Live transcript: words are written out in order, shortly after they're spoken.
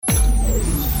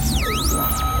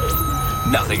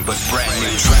Nothing but brand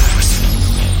new tracks.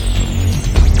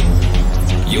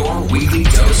 Your weekly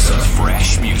dose of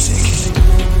fresh music.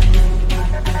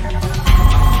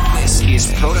 This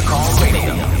is Protocol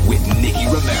Radio with Nicky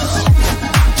Romero.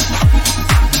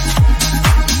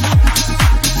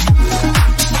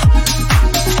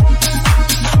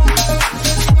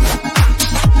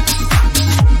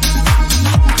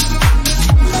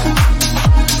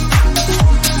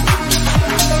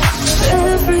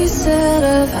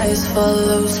 Eyes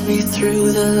follows me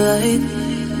through the light.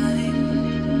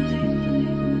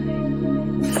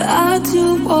 I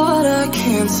do what I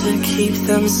can to keep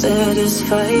them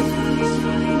satisfied.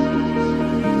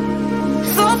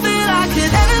 Thought that I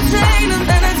could entertain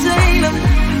them.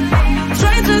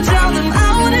 Tried to drown them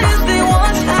out as they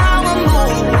watched how I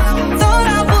move. Thought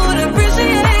I would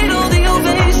appreciate all the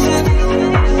ovation.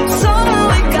 Somehow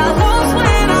it got lost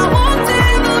when I walked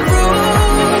in the room.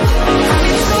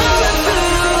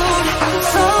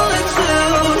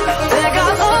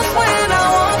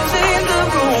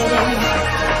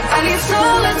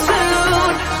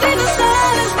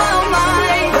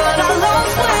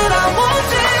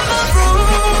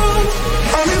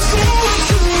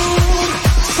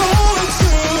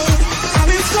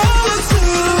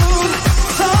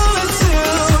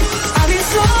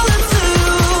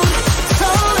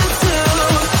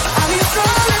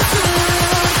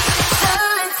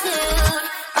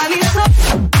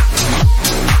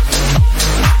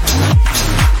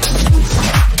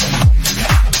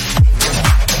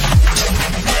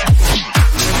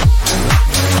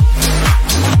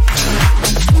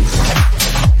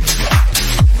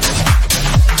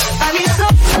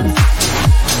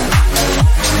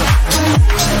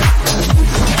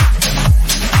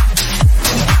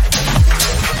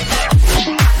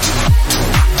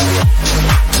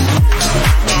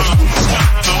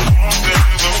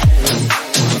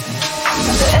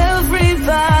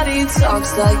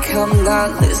 Like I'm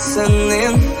not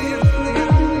listening.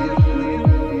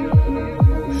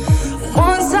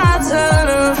 Once I turn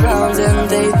around and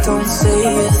they don't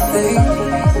say a thing.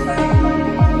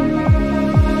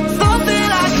 Thought that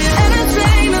I could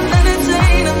entertain them.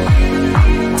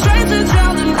 Tried to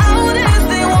drown them out as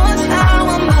they watch how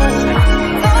I move.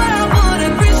 Thought I would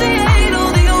appreciate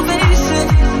all the ovation.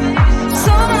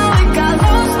 Somehow it got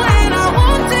lost when I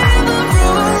walked in the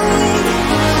room.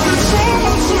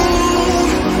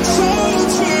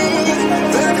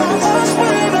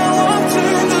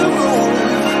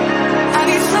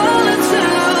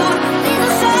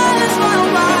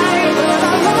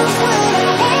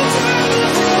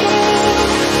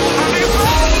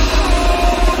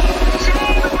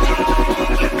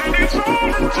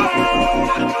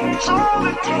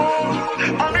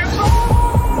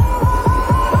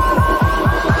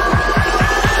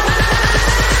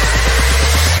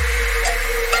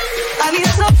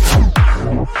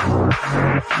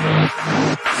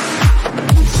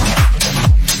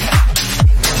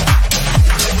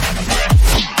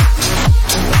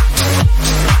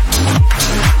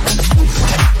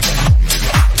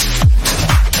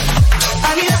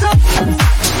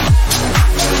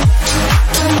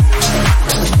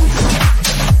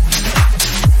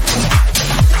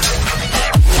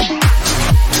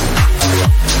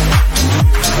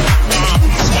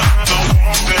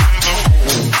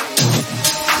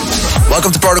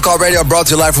 Welcome to Protocol Radio, brought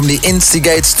to you live from the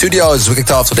Instigate Studios. We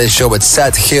kicked off today's show with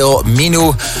Seth Hill,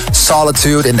 Minu,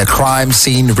 Solitude in the Crime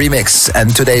Scene remix.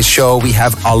 And today's show, we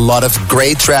have a lot of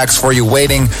great tracks for you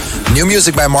waiting. New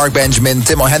music by Mark Benjamin,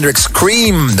 Timo Hendrix,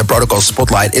 Cream. The Protocol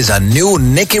Spotlight is a new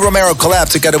Nicky Romero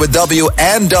collab together with W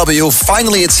and W.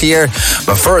 Finally, it's here.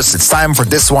 But first, it's time for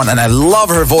this one, and I love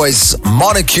her voice,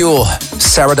 Molecule,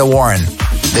 Sarah De Warren.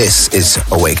 This is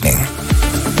Awakening.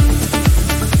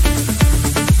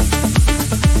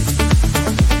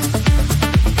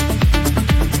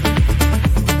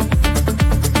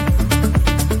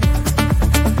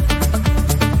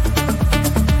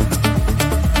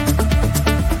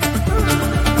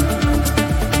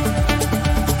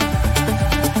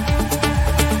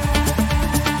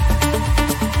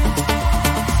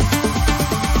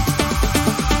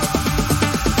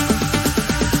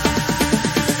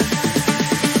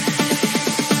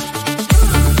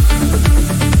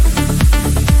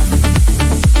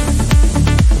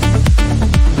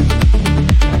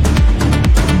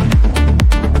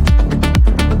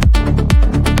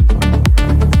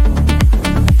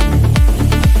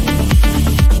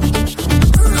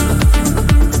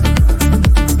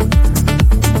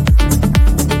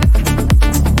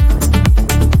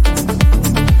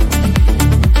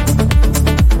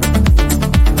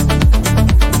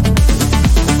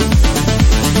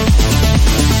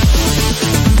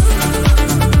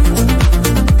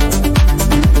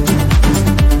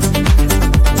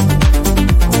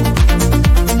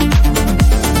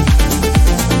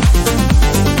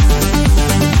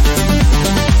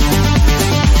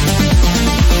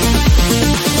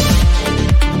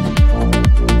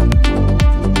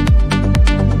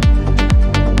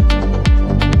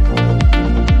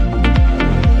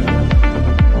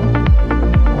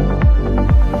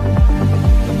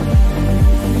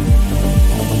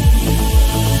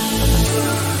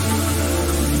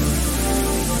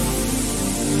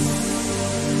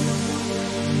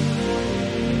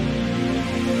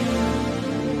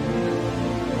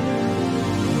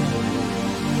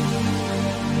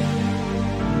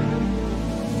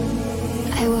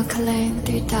 I walk alone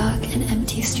through dark and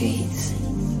empty streets.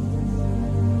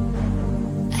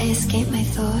 I escape my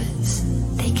thoughts,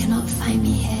 they cannot find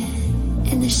me here.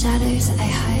 In the shadows I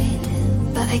hide,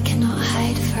 but I cannot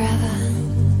hide forever.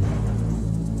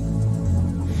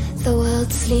 The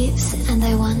world sleeps and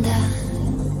I wonder,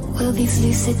 will these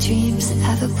lucid dreams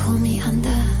ever pull me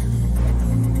under?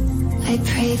 I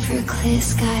pray for a clear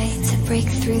sky to break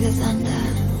through the thunder.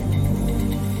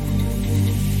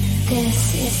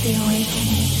 This is the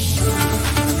awakening.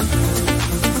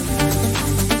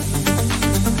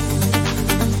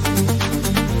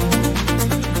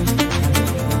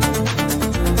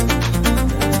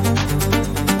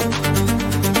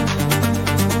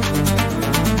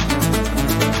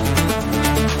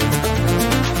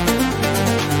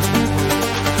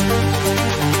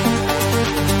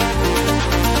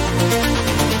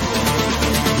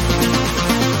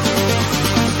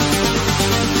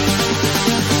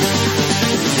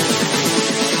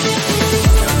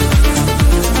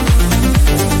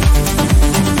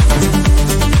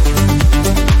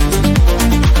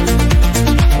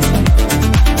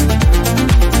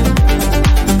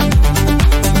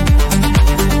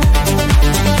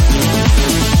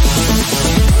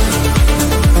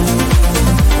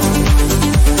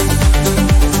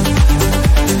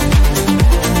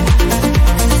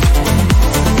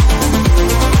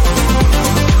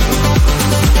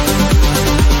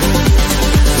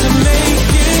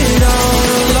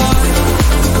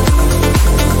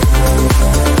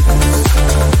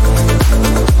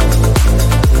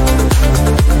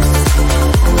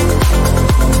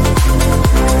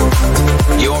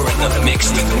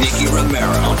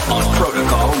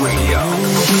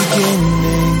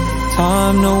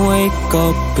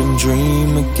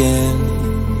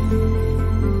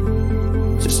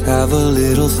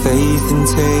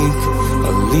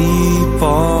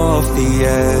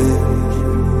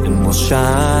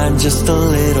 Just a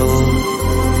little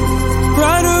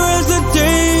brighter as the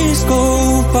days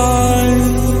go by,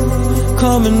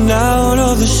 coming out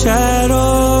of the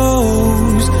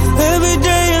shadows. Every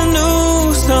day a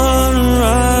new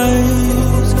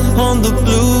sunrise on the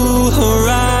blue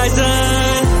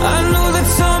horizon. I knew that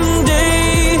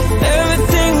someday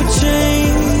everything would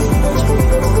change.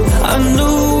 I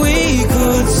knew we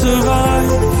could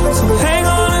survive. So hang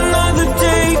on another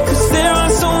day, 'cause there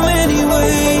are so many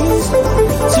ways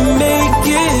to make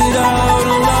it out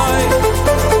alive.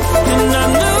 And I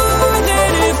knew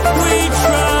that if we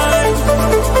tried,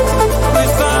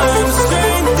 we'd find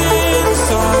strength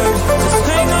inside. Just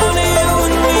hang on to you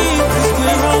and me, 'cause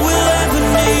we're all we'll ever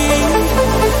need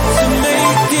to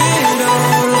make it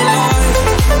out alive.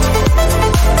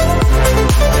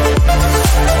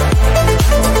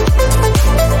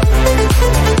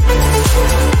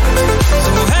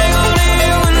 So hang on to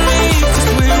you and me, 'cause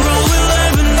we're all we'll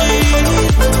ever need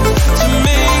to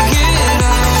make it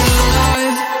out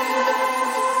alive.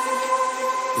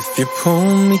 If you pull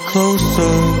me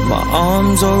closer, my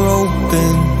arms are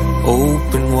open,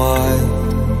 open wide.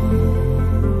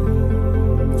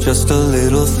 Just a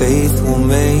little faith will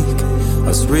make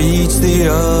us reach the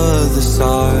other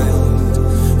side,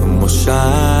 and we'll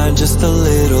shine just a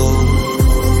little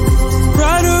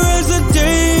brighter as the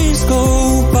days go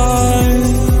by,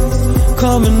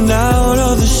 coming out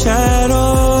of the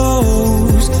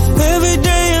shadows. Every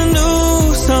day a new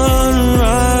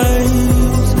sunrise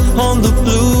on the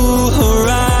blue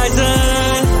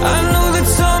horizon. I knew that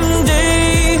someday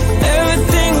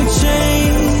everything would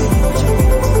change.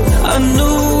 I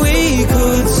knew we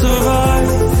could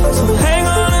survive. So hang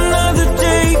on another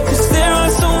day, 'cause there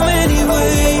are so many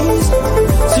ways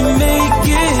to make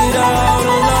it out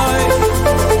alive.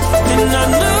 And I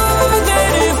knew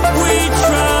that if we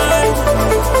tried,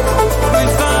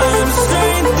 we'd find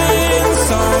strength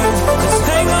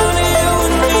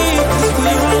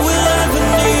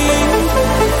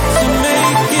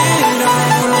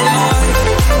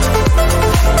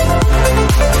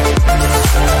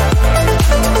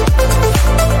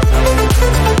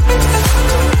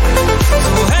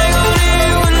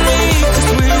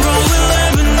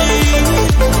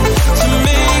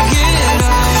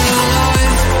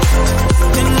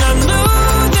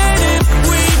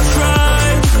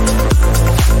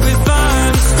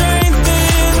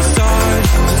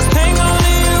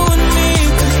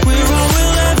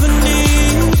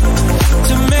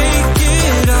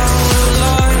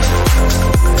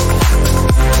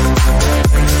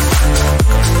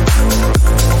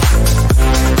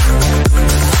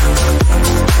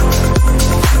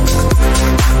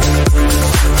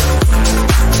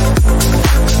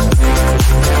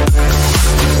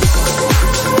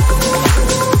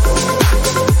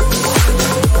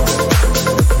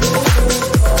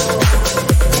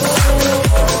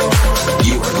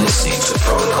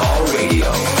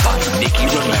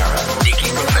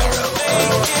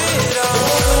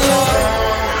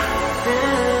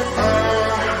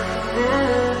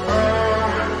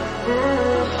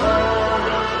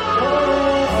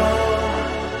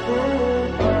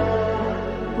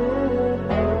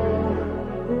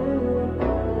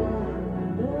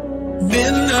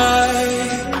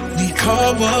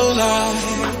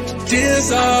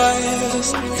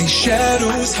desires, these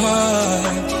shadows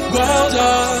hide. Wild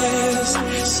eyes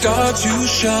start to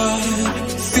shine.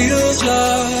 Feels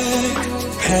like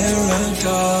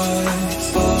paradise.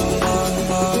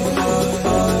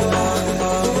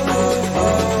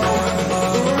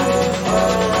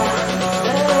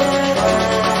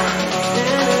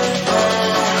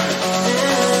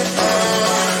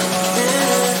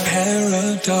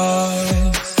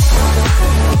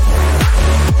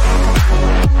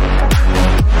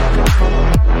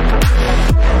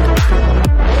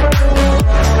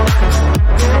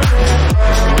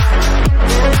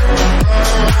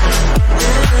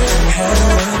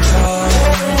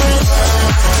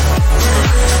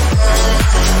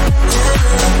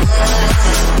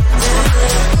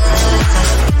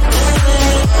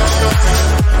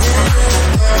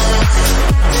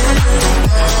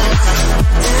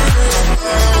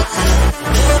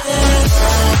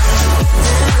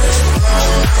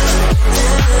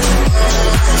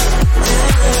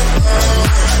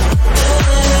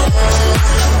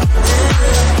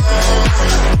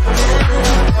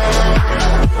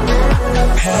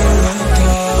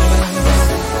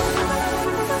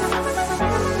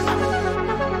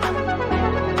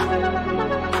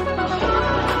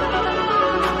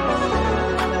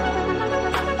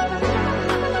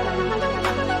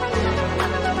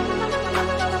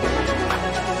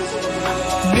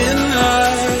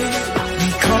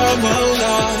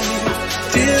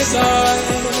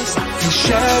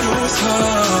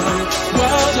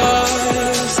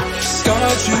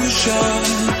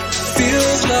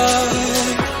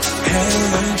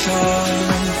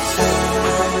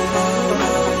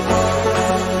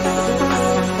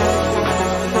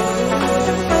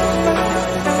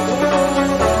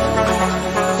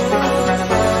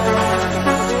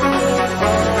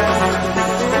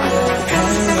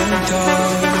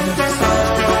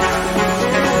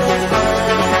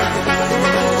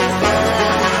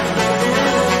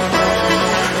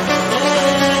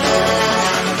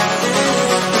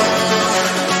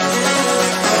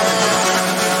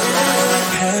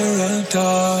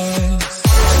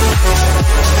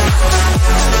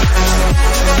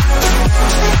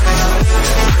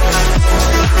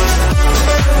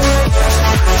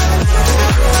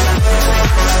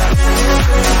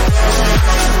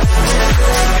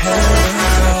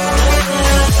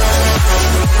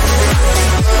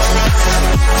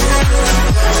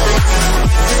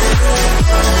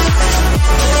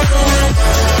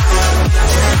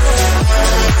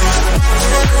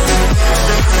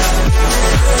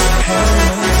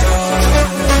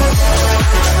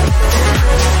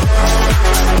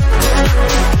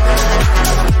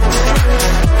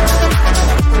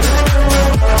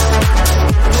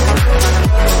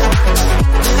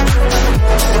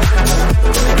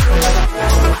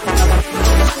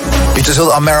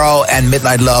 Amaro and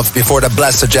Midnight Love before the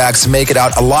Blaster Jacks make it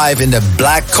out alive in the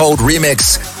Black Code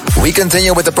remix. We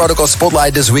continue with the Protocol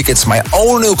Spotlight this week. It's my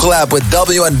own new collab with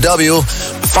W&W.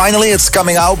 Finally, it's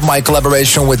coming out, my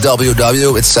collaboration with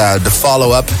WW. It's the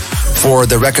follow-up for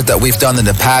the record that we've done in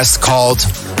the past called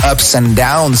Ups and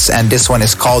Downs, and this one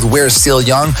is called We're Still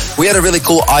Young. We had a really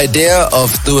cool idea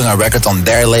of doing a record on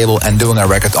their label and doing a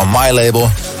record on my label,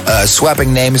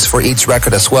 swapping names for each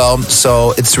record as well.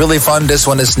 So it's really fun. This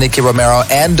one is Nicky Romero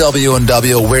and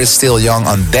W&W. We're Still Young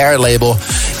on their label,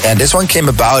 and this one came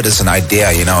about as an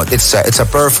idea. You know, it's a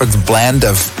perfect blend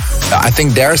of, I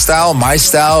think, their style, my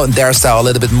style, and their style a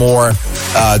little bit more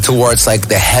towards like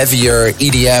the heavier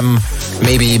EDM,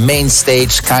 maybe main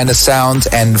stage kind of sound.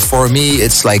 And for me,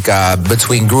 it's like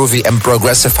between groovy and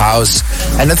progressive house.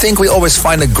 And I think we always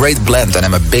find a great blend, and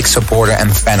I'm a big supporter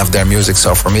and fan of their music.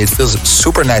 So for me, it feels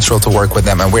super natural to work with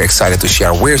them, and we're excited to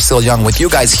share We're Still Young with you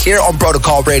guys here on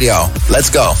Protocol Radio. Let's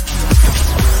go.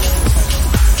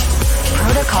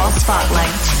 Protocol Spotlight.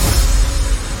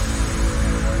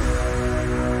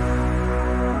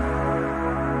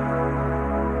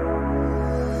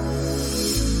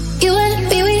 You and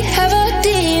me, we have our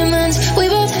demons. We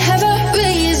both have our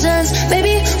reasons.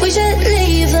 Maybe we should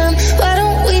leave them. Why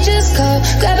don't we just go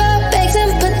grab our bags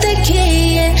and put the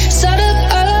key in? Start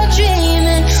up all our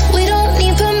dreaming. We don't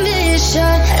need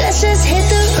permission. Let's just hit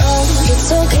the road.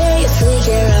 It's okay if we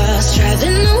get lost.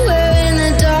 Driving nowhere in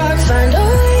the dark. Find a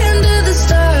way under the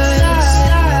stars.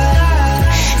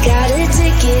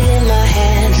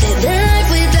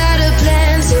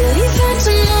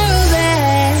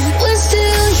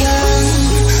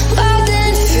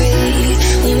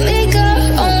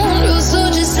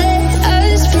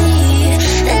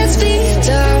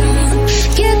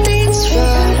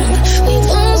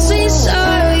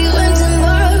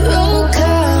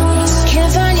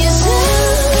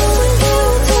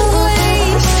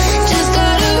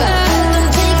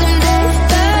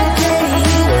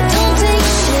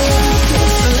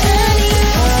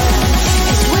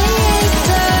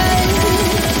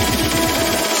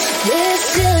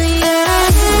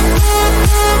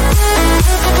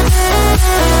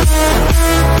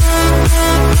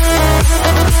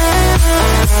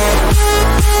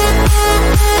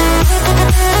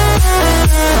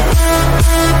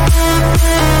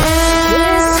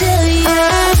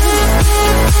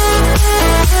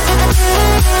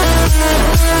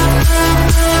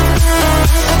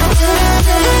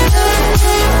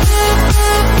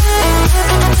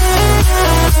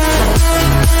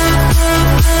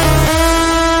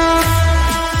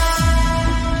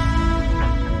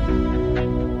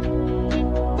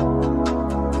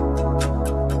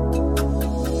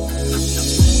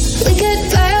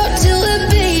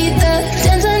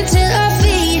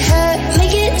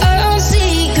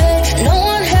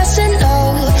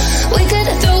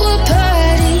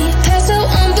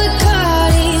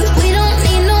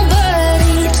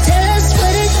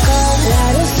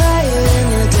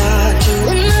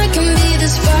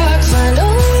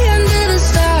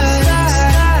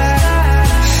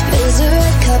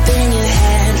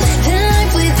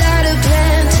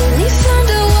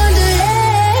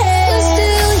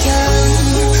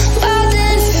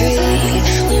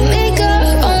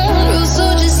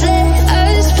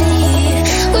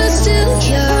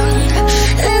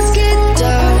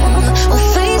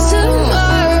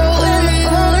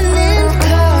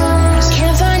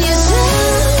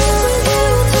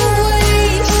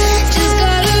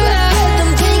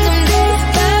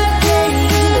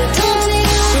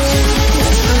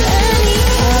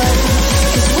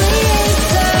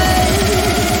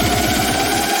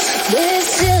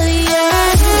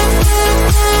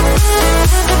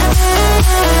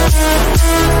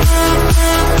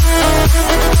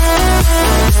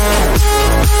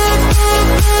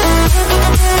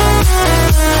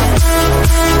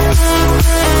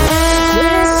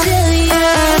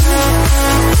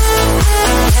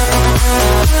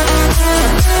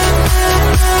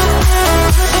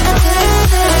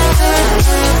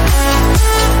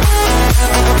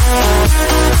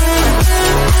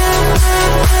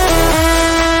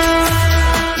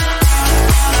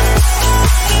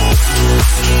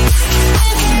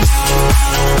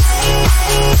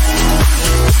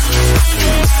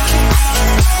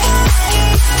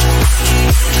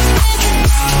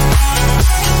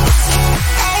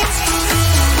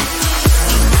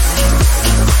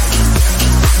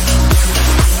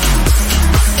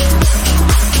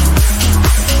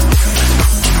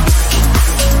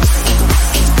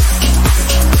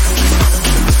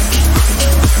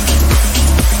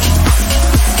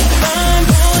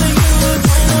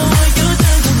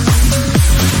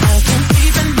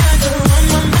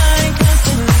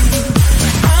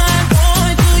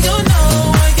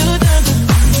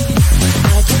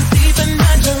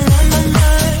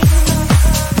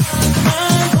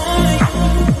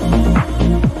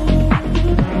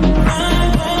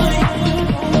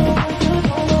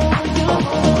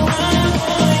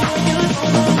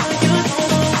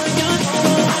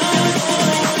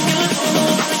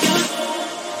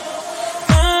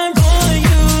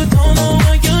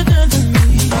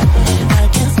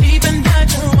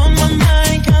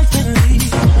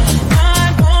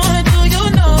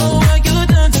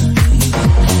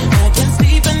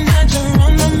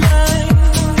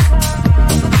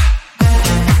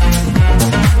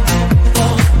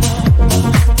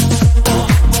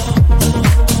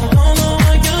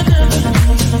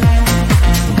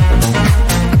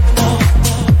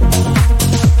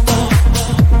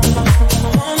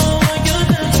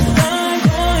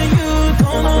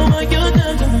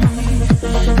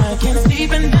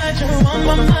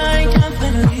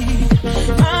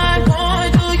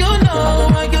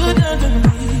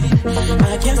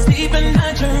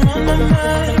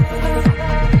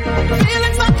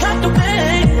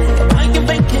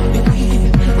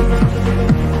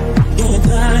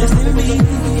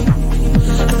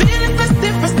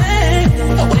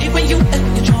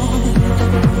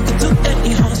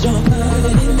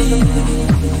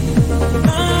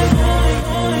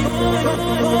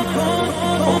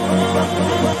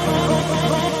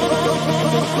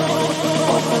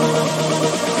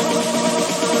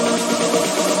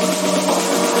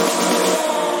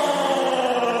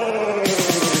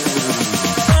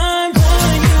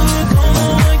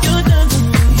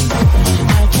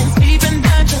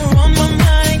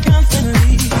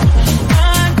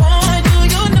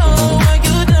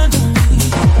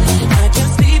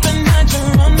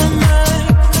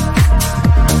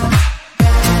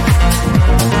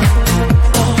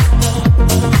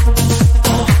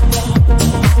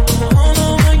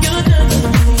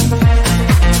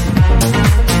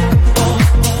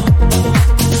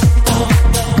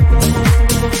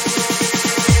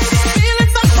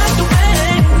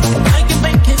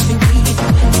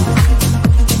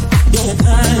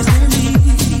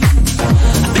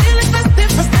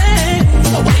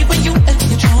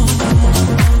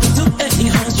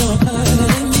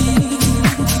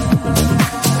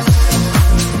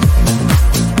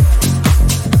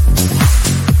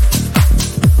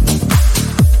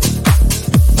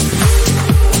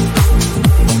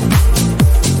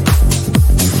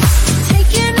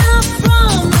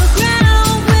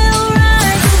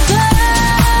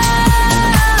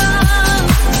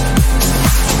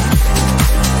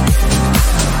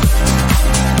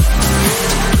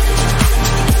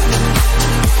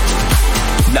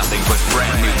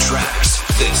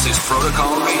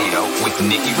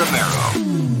 Nicky Romero.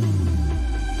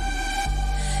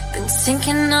 Been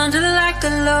sinking under like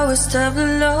the lowest of the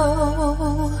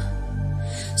low,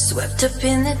 swept up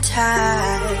in the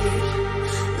tide,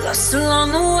 lost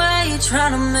along the way,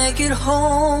 trying to make it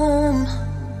home.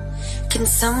 Can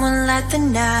someone light the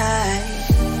night?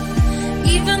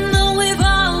 Even though we've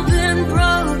all been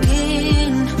broken,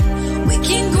 we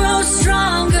can grow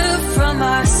stronger from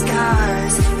our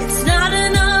scars. It's not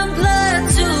enough blood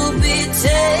to be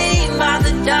tamed by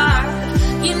the dark.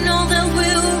 You know that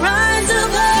we'll rise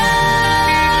above.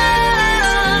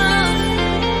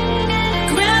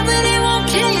 Gravity won't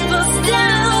keep us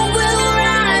down. We'll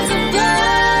rise above.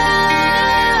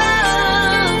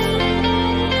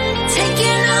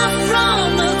 Taking off from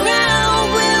the ground.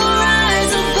 We'll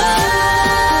rise above.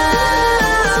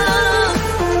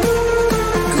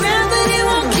 Gravity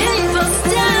won't keep us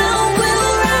down.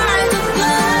 We'll rise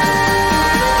above.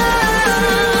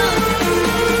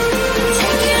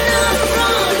 Taking off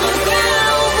from the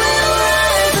ground. We'll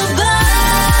rise above.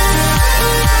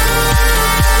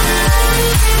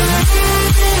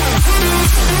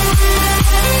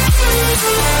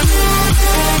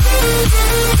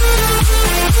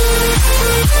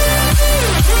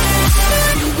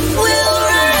 We'll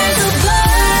rise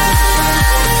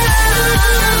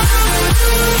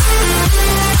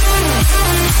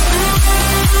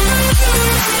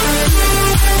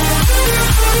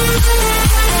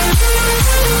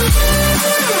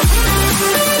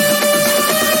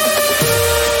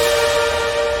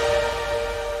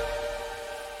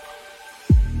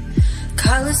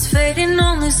colors fading,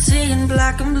 only seeing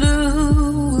black and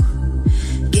blue.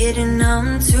 Getting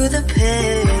numb to the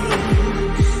pain,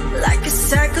 like a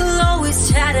cycle always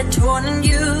tattered, torn and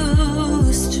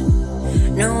used.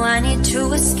 No, I need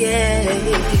to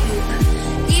escape.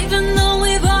 Even though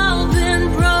we've all been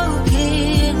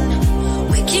broken,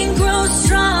 we can grow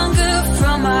stronger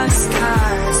from our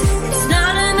scars. It's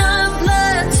not enough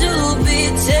blood to be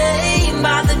tamed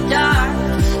by the dark.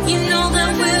 You know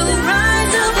that we'll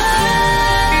rise above.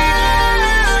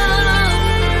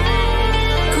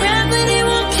 Gravity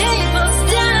won't keep us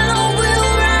down. We'll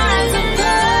rise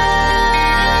above.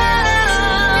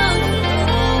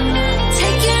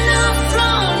 Taking off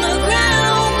from the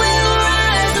ground. We'll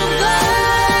rise above.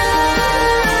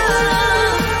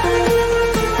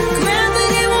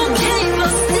 Gravity won't keep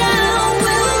us down.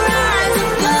 We'll rise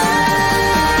above.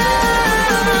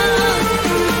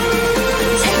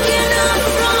 Taking off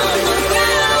from the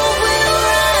ground. We'll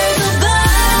rise above.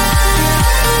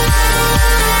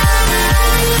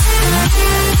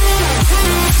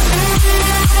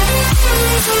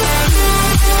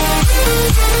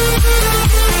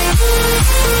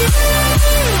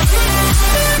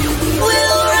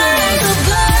 We'll rise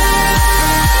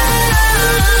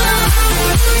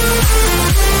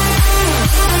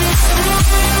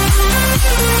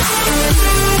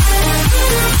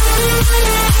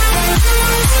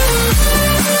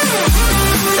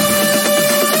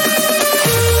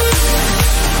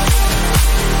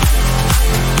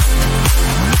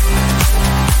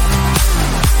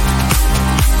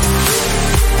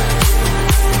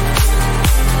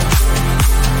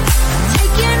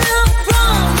Taking off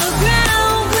from the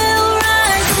ground, we'll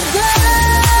rise above.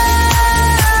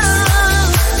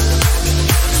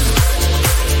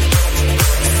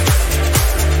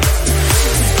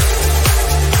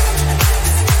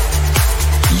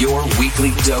 Your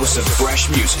weekly dose of fresh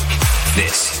music.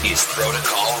 This is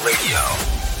Protocol Radio.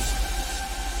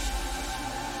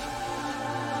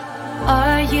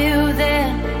 Are you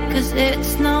there? 'Cause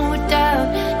it's no doubt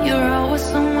you're always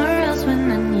somewhere else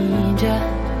when I need ya.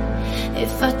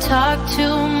 If I talk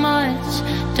too much,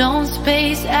 don't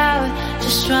space out.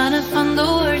 Just trying to find the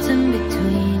words in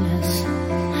between us.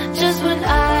 Just when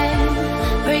I'm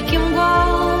breaking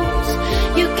walls,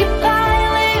 you keep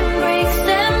piling bricks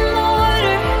and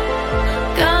mortar.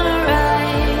 Gonna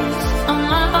rise on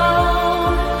my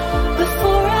own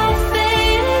before I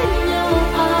fade in your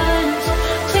arms.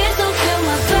 Please don't kill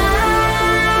my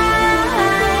vibe.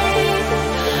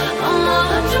 I'm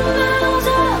 100 miles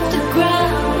off the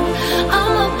ground.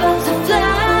 I'm about to fly,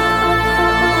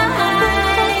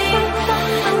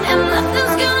 and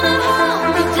nothing's gonna hold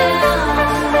me down.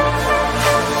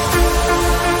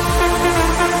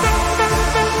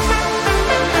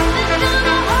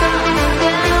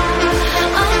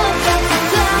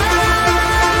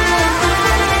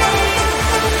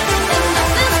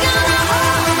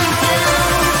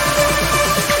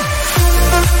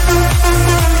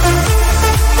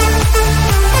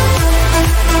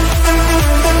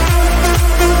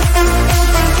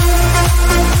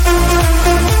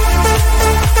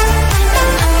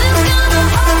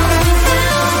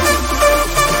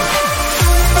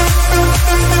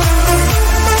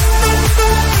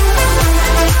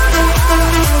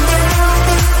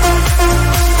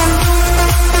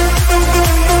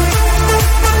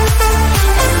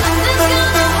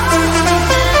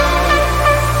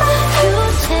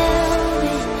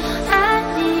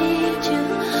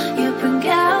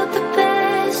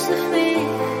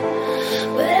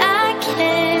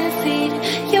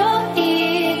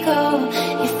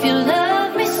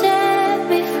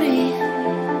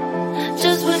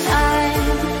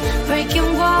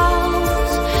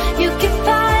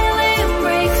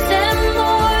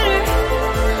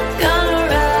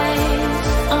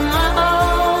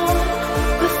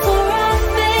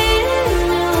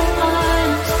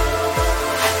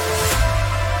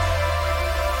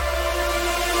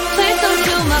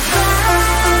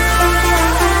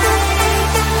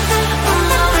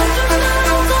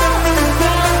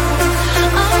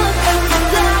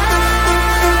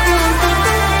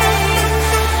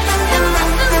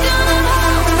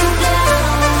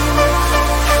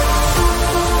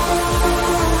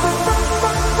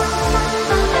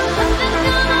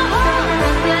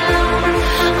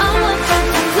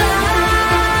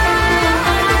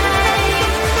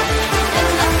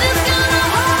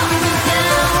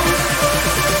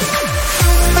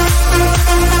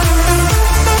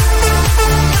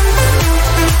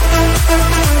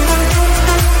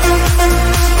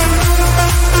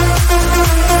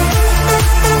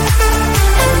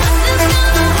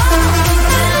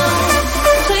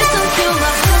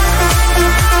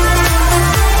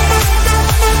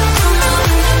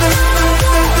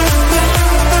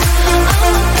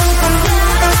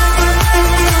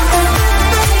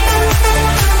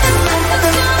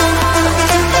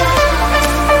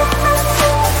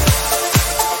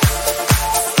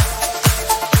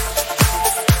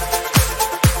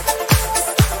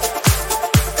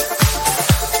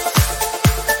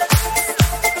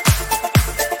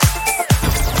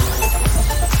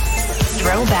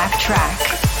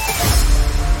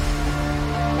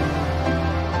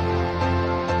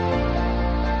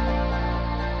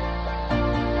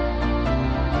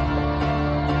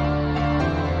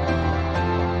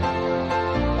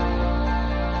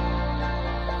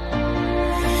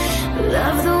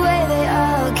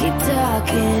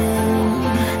 walking.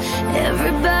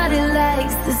 Everybody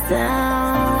likes the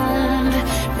sound,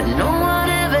 but no one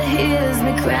ever hears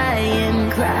me crying,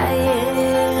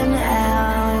 crying out.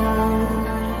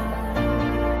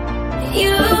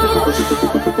 You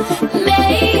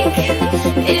make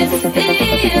it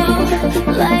feel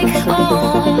like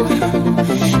home.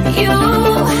 You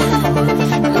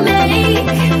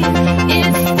make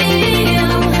it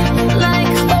feel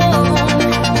like home,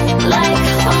 like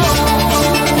home.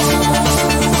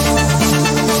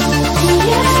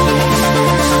 Yeah,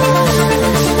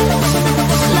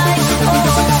 like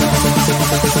home.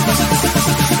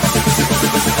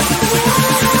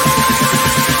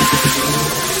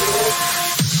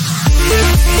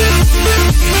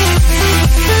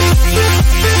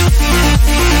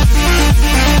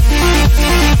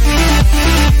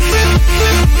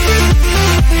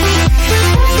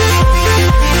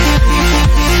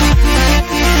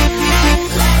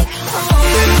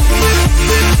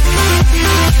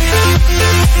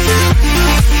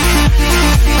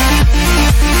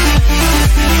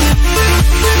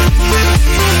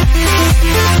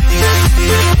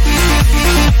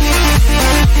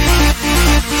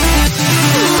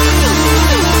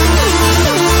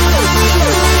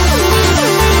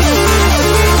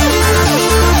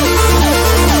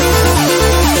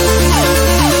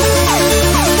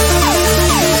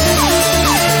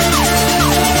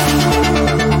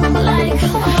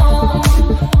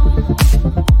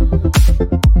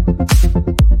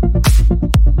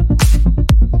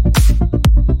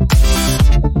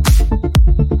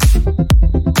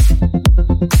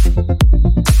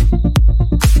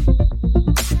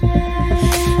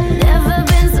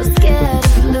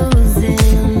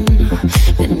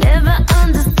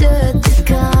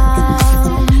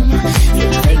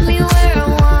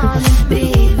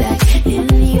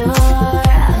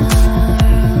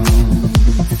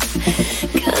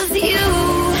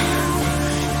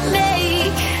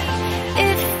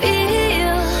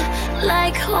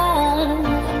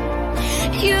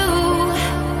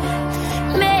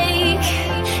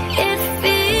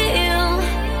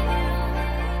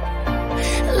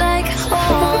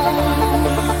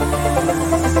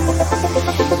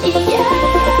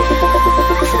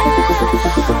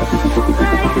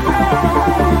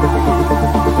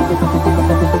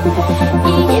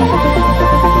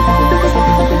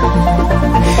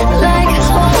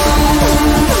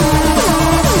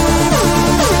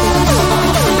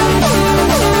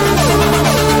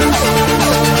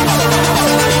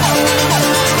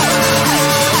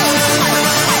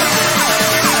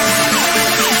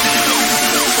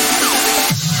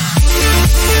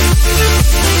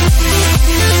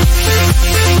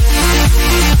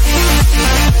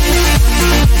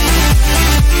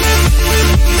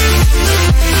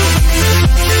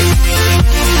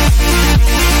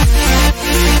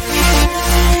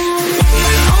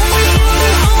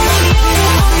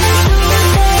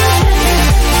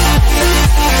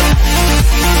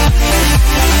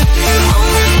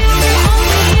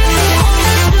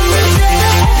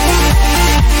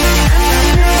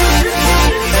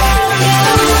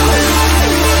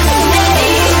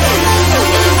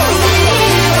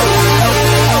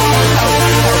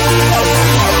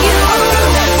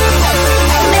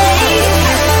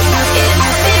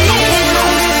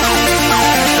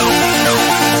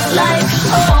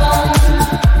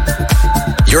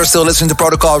 You're still listening to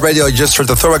Protocol Radio. You just heard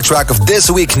the throwback track of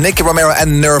this week, Nicky Romero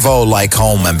and Nervo, Like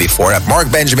Home. And before that, Mark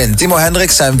Benjamin, Timo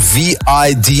Hendricks and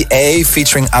VIDA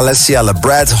featuring Alessia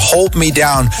Lebret, Hold Me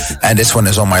Down. And this one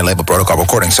is on my label Protocol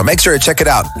Recording. So make sure you check it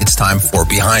out. It's time for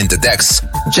Behind the Decks.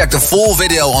 Check the full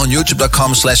video on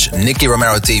youtube.com/Nicky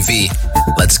Romero TV.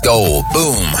 Let's go.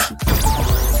 Boom.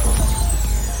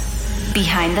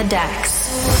 Behind the Decks.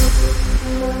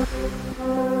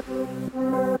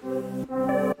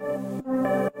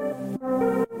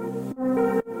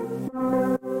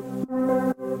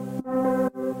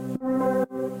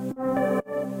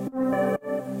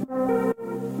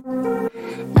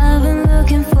 I've been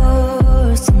looking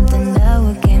for something that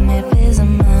would give me peace of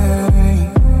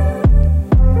mind.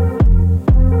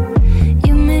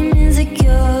 You make me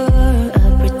insecure,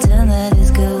 I pretend that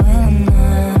it's going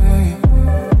on.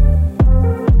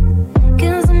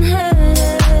 'Cause I'm hurting,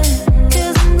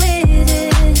 'cause I'm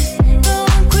bleeding,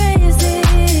 going crazy.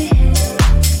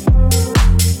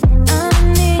 I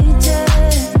need you,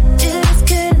 it's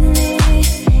killing me,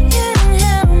 you don't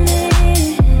help me.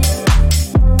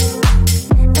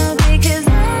 Because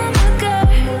I'm a girl,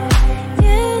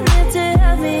 you need to help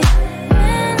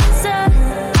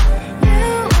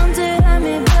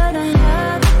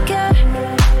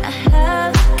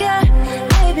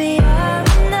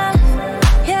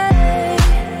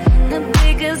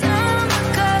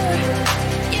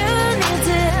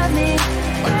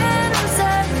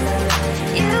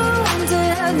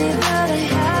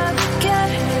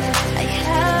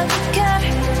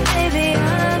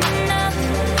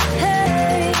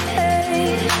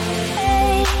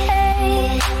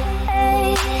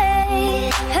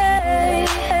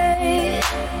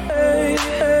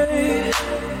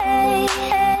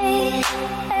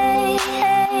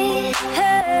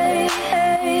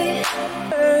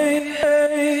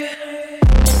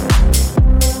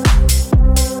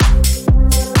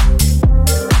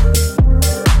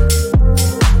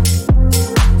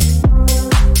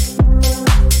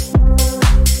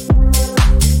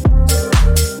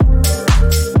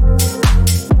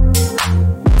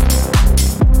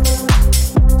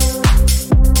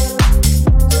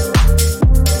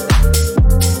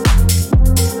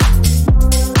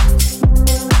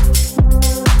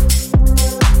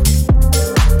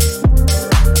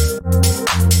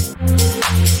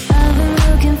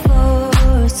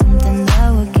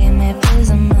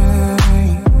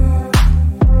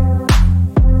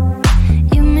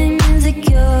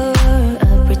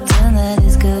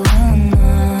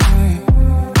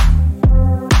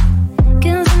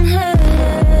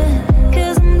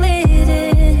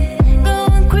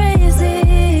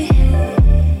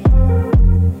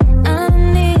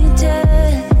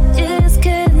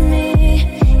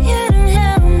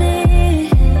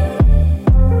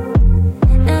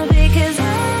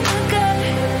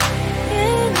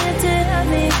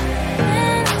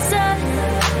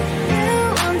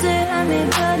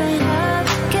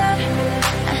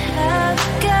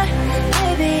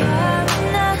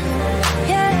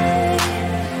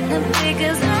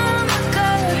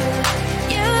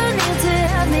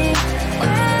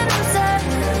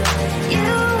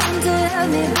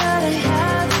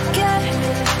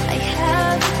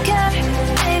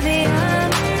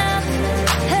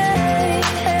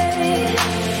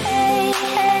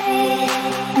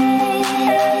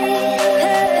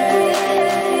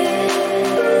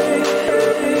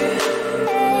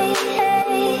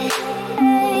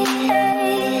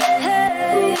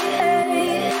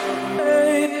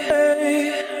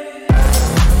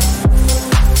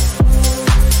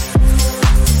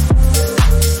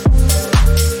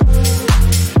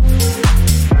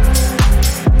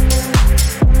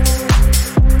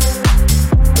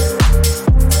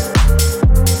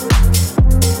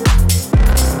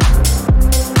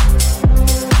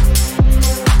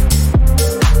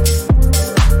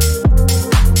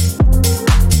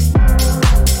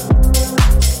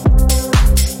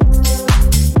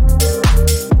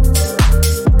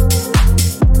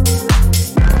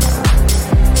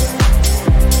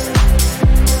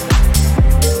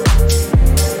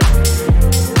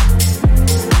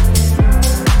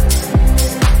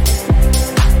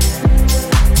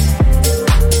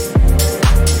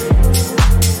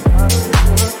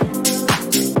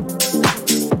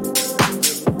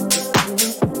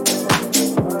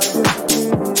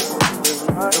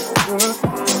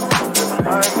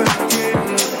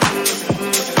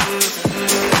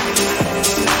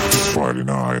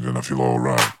night and I feel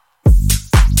alright.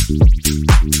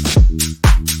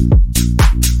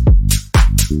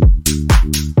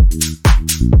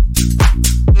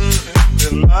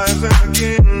 Alive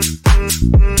again.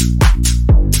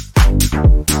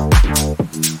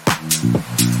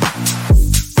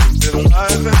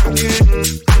 Alive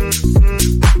again.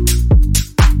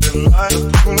 Alive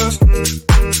plus.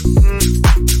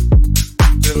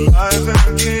 Alive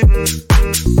again.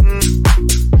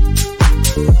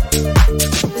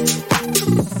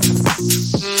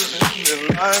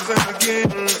 Alive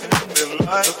again.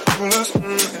 Alive plus.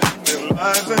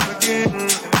 Alive again.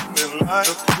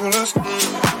 Alive plus.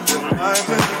 Alive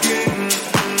again.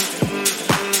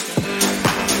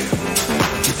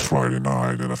 It's Friday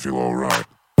night and I feel alright.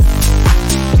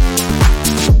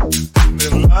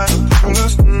 Alive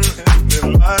plus.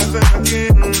 Alive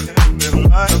again.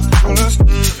 Alive plus.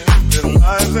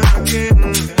 Alive again.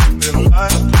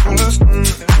 Alive plus.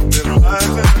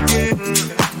 Alive again.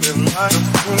 Alive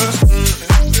plus.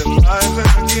 Alive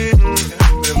again.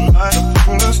 Alive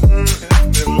plus.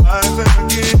 Alive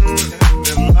again.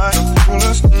 Alive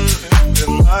plus.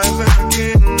 Alive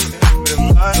again.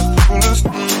 Alive plus.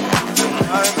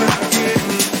 Alive again.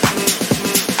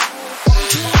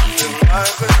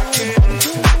 Alive again.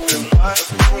 Alive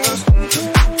plus.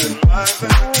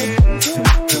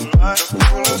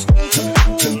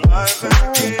 Alive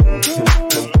again.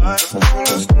 Alive plus.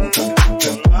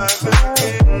 Alive again.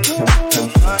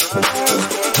 Alive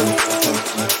plus.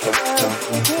 Alive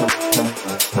again.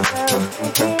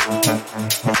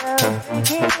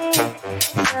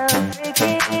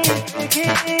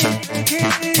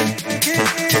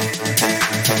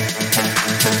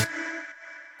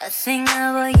 I think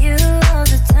about you all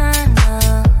the time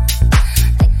now.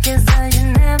 I guess I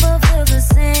should never feel the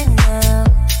same now.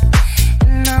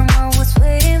 And I'm always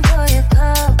waiting for your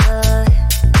call, but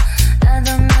I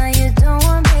don't know you don't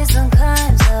want me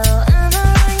sometimes. So I know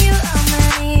when you are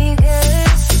many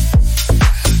girls,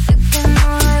 you can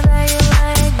only that you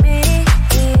like me,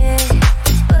 yeah.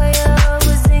 But you're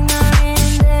always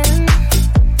ignoring them.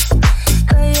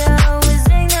 But you're always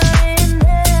ignoring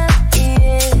them,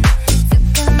 yeah.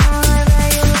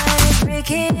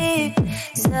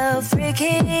 So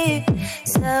freaky,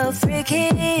 so freaky,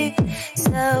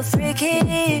 so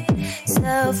freaky,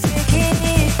 so freaky,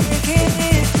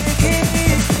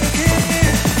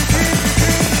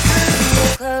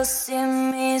 you're close to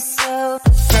me, so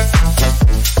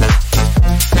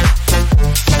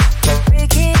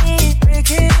freaky,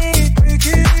 freaky,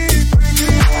 freaky,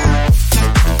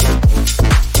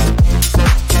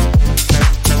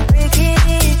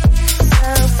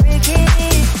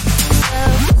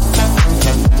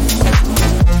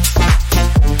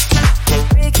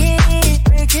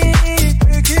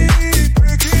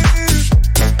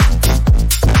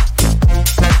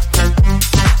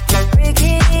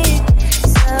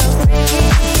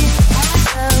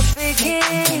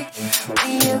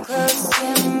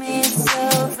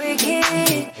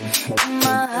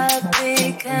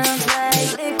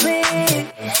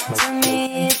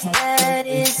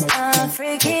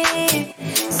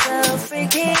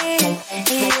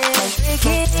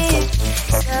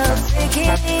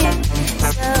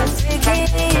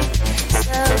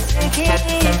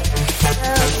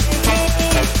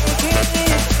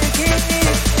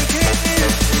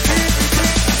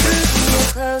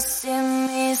 close to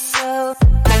me, so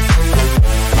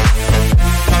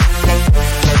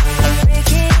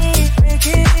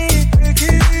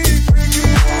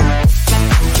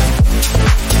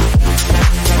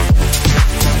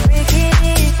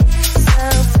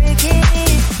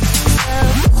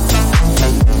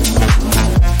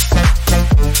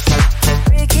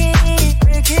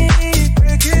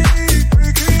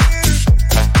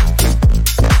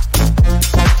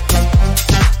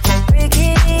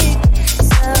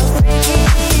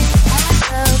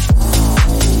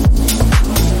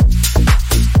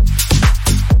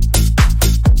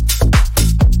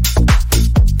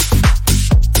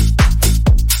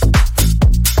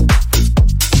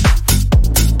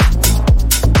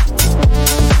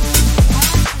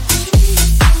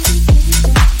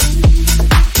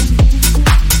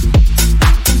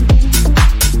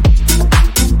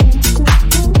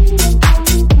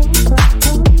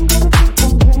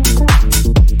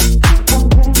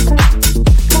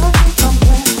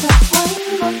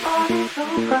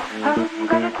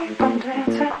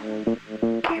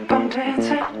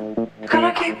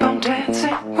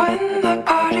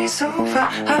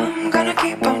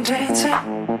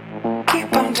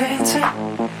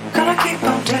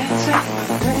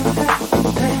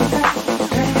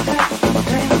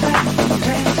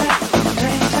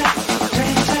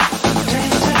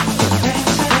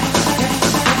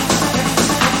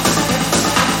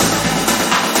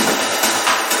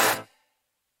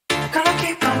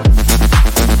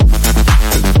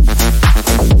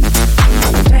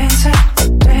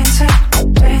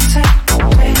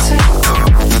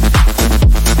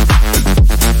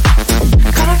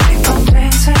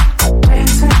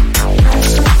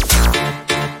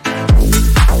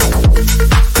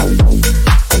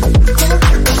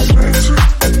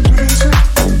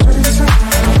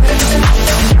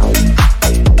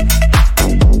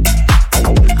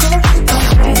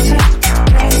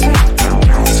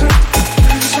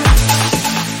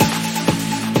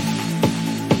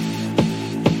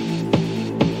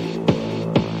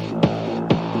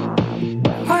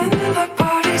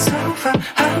over,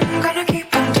 I'm gonna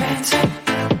keep on dancing,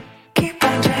 keep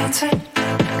on dancing,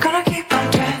 gonna keep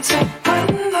on dancing. When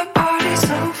the party's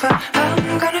over,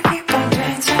 I'm gonna keep on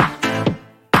dancing,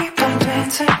 keep on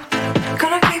dancing,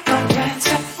 gonna keep on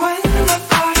dancing. When the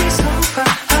party's over,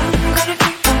 I'm gonna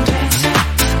keep on dancing,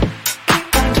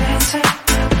 keep on dancing,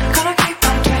 gonna keep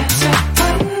on dancing.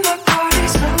 When the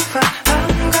party's over,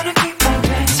 I'm gonna keep on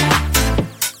dancing,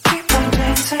 keep on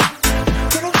dancing,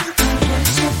 gonna keep on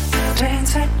dancing,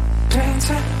 dancing,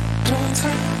 dancing,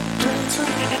 dancing, dancing.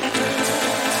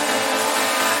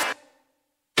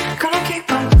 Gonna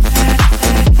keep on dancing,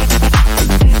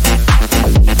 dancing,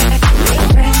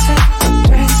 dancing,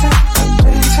 dancing.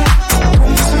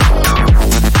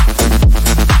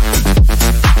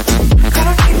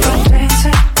 Gonna keep on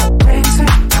dancing,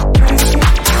 dancing,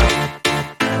 dancing.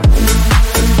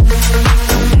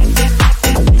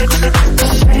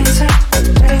 Dancing, dancing,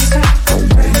 dancing.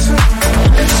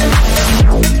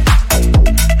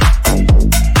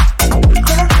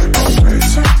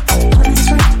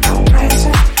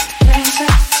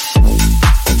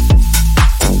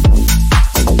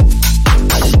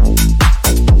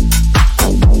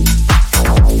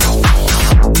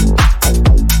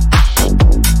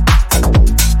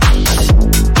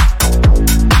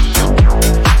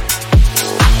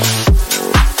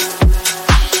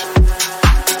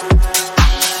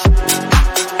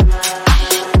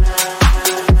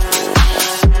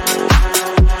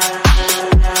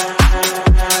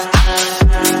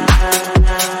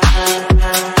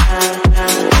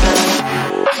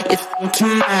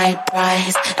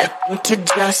 You're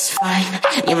just fine.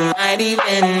 You might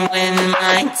even win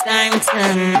my time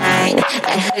tonight.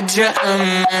 I heard you're a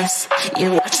mess. You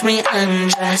watch me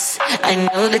undress. I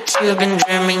know that you've been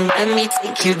dreaming. Let me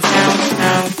take you down,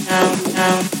 down, down,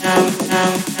 down, down,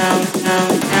 down, down, down,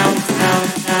 down, down,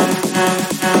 down, down,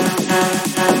 down, down,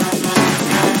 down.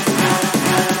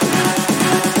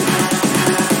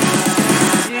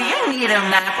 Do you need a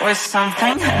map or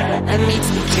something? Let me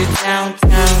take you down,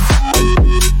 down.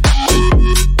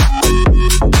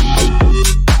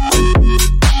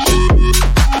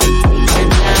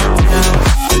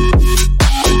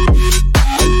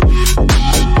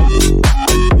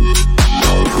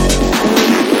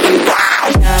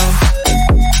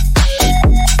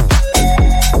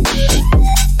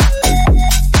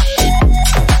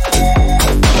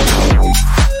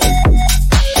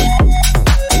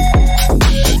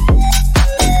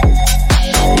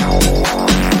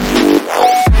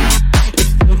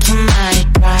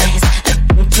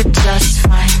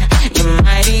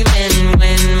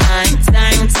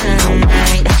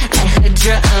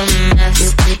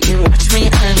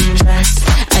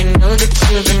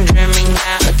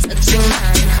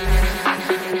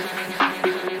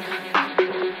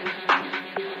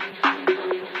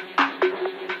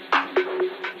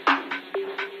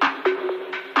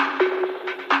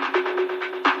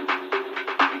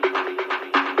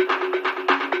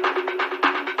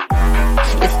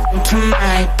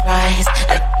 My prize,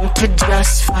 I think you're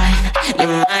just fine. You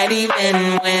might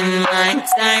even win my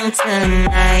time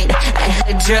tonight. I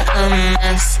heard you're a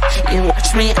mess. You watch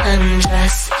me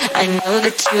undress. I know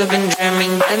that you've been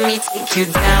dreaming. Let me take you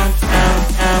down, down,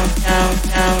 down, down,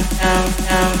 down, down,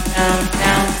 down, down,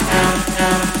 down, down,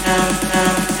 down, down,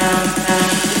 down, down, down.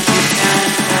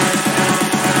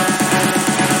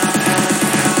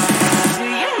 Do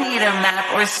you need a map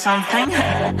or something?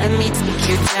 Let me take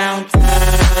you down,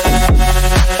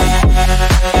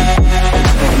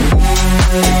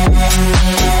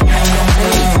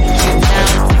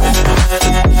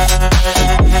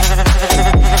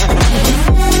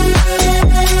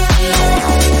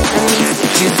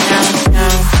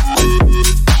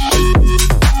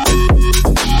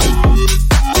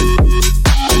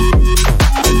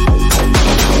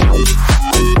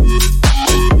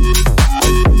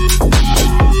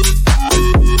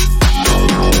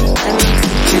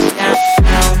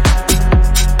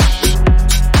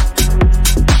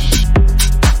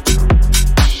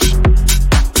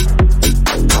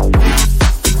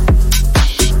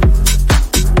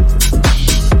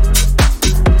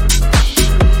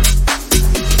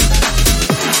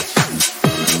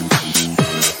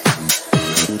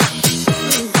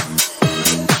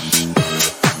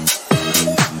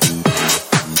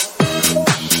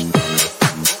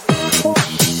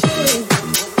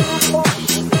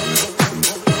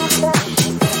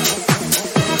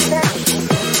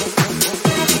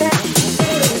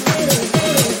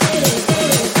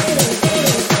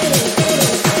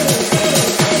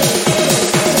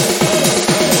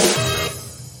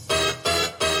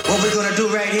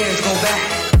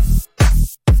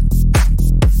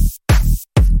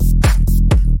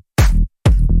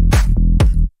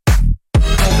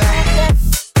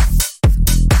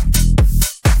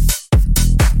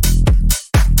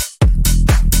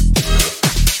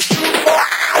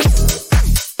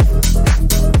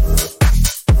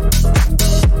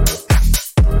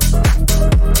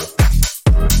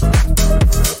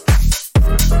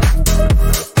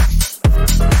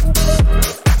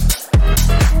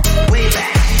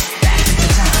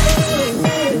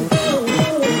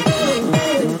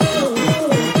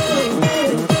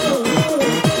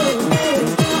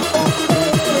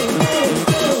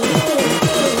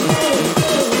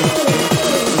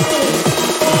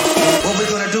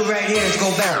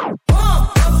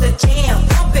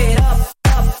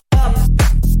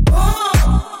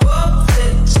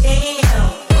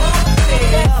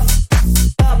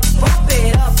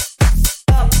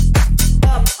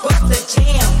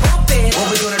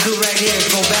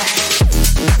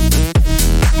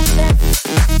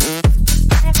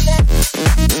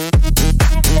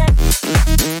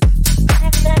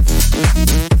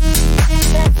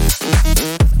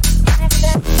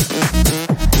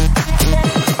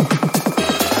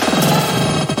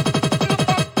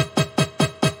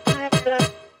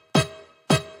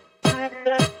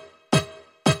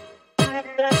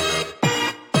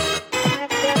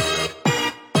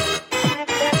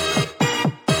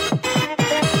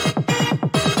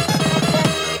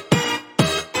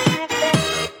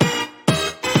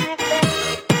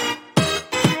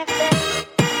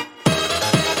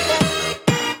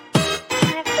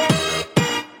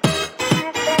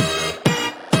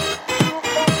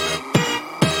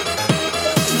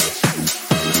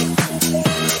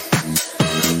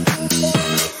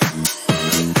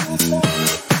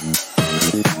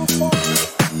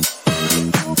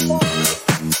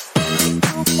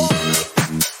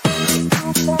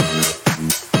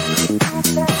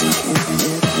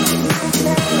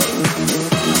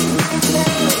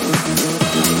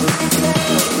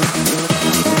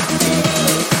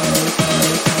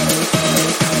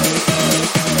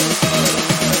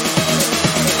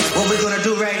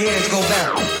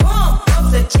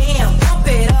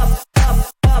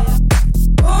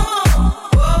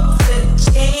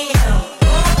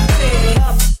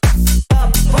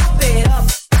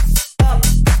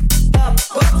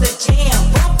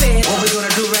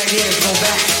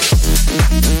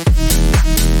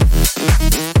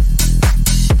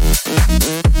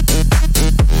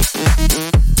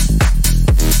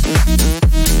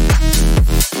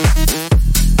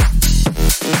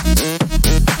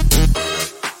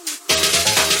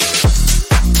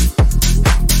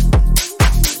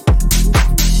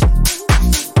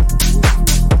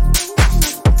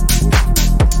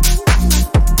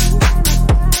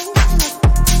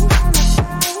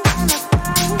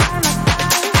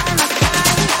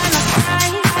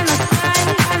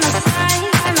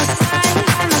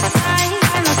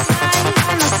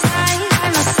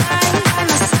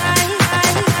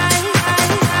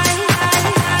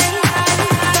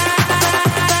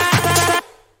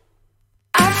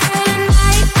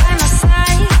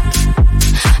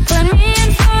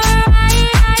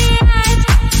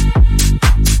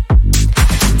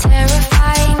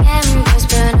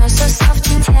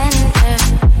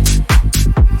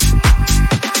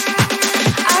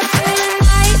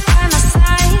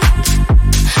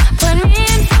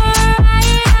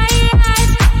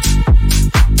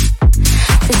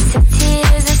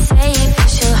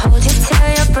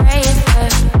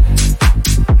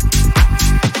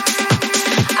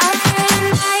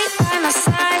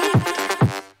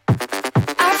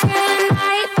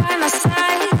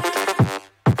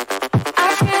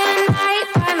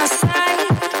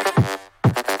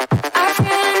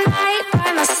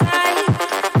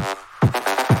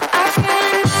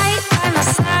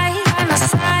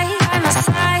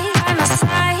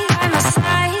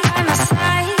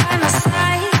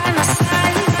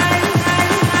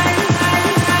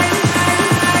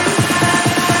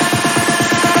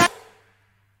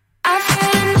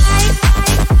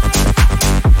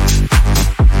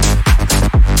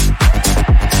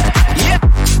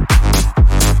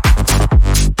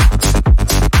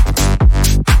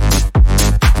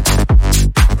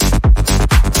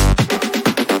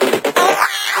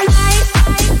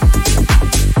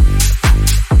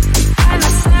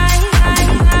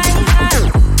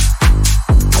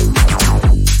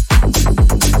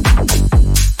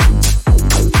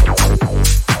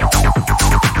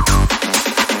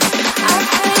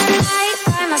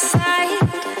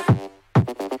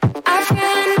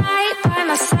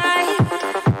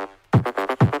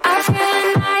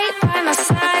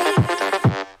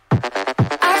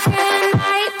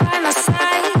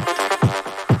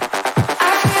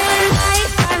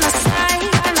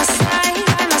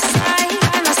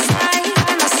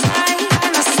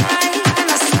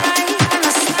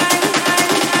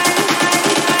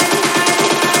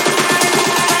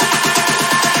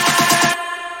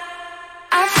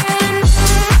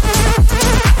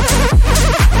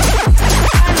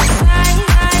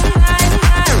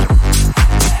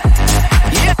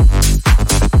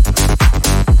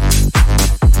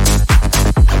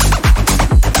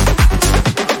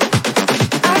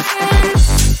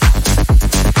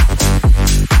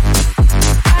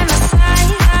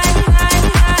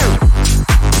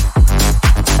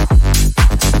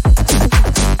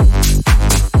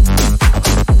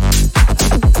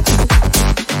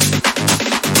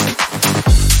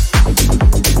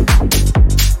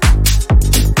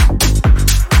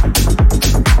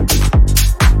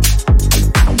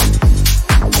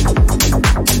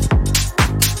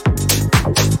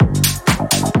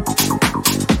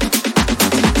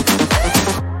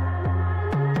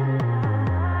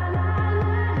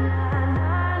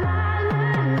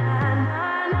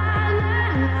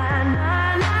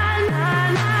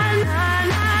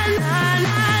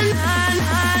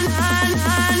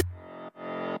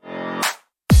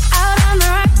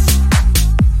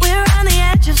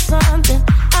 something.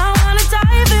 I wanna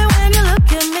dive in when you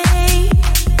look at me.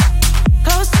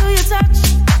 Close to your touch,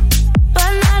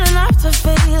 but not enough to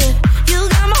feel it. You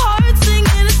got my heart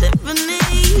singing a symphony.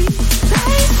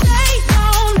 They say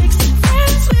don't mix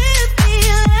friends with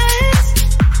feelings,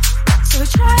 so we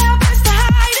try our best to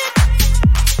hide it.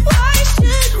 Why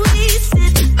should we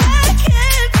sit back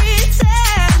and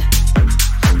pretend?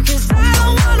 'Cause I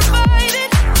don't wanna fight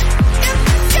it. If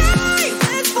the sky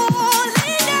is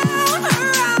falling down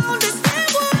around us, then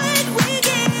would we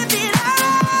give it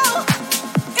all?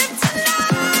 If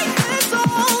tonight is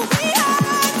all we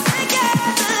have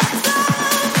together, let's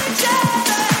love each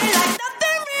other like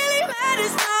nothing really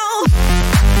matters now.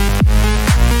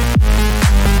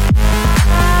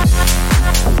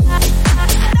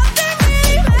 Nothing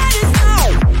really matters now.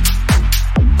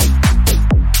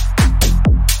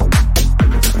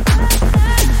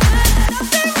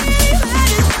 Nothing really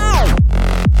matters now. Nothing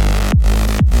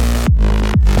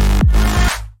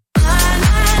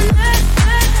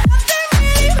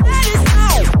really matters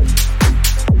now.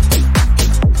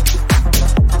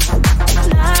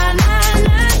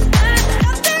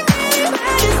 Nothing really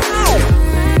matters now.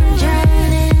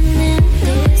 Drowning in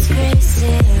this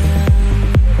crazy room.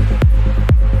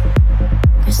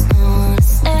 There's no one to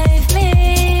save me,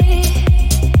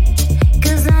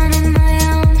 'cause I'm in my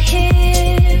own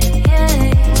here, yeah.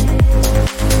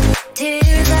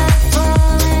 Tears are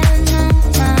falling on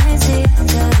my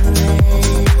cigarette,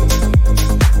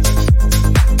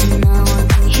 and no one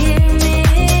can hear me.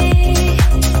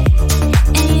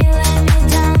 And you let me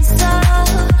down so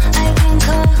I can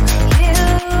call you.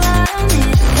 I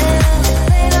need help,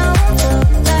 but I won't go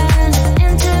back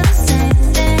into the same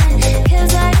thing,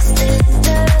 'cause I just did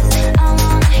this. I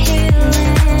want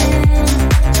healing.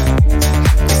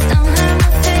 Just don't hurt my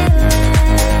feelings.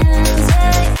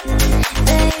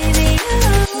 Hey,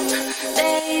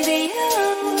 baby, you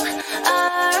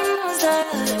are a monster.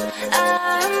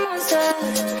 I'm a monster.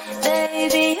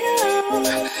 Baby,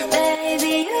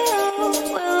 you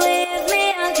will leave me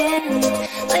again.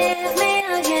 Leave me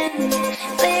again.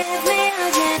 Leave me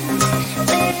again.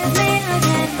 Leave me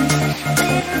again.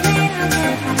 Leave me again.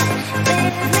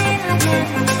 Leave me again.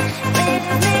 Leave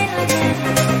me again.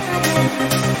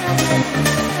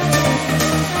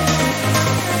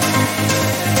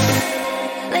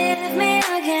 Leave me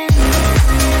again.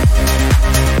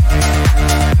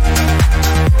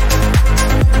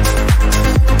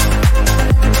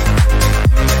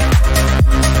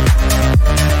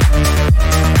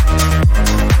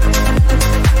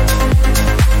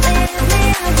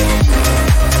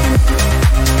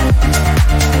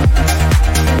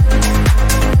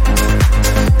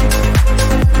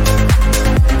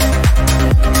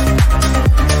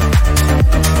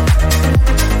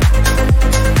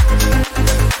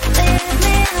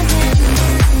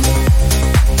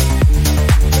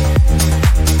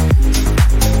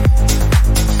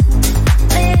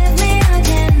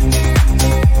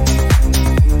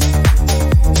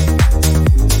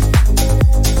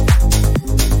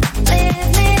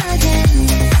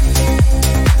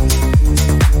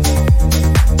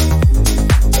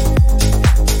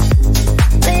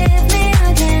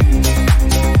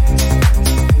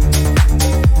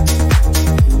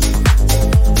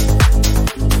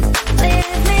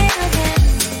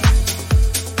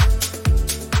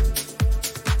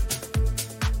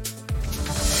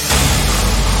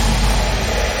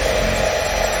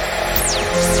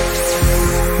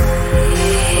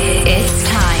 It's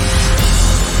time.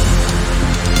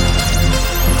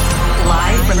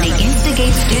 Live from the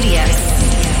Instigate Studios.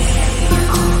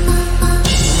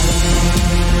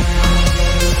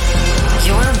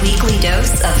 Your weekly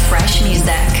dose of fresh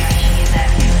music.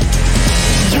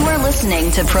 You are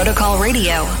listening to Protocol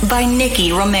Radio by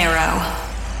Nicky Romero.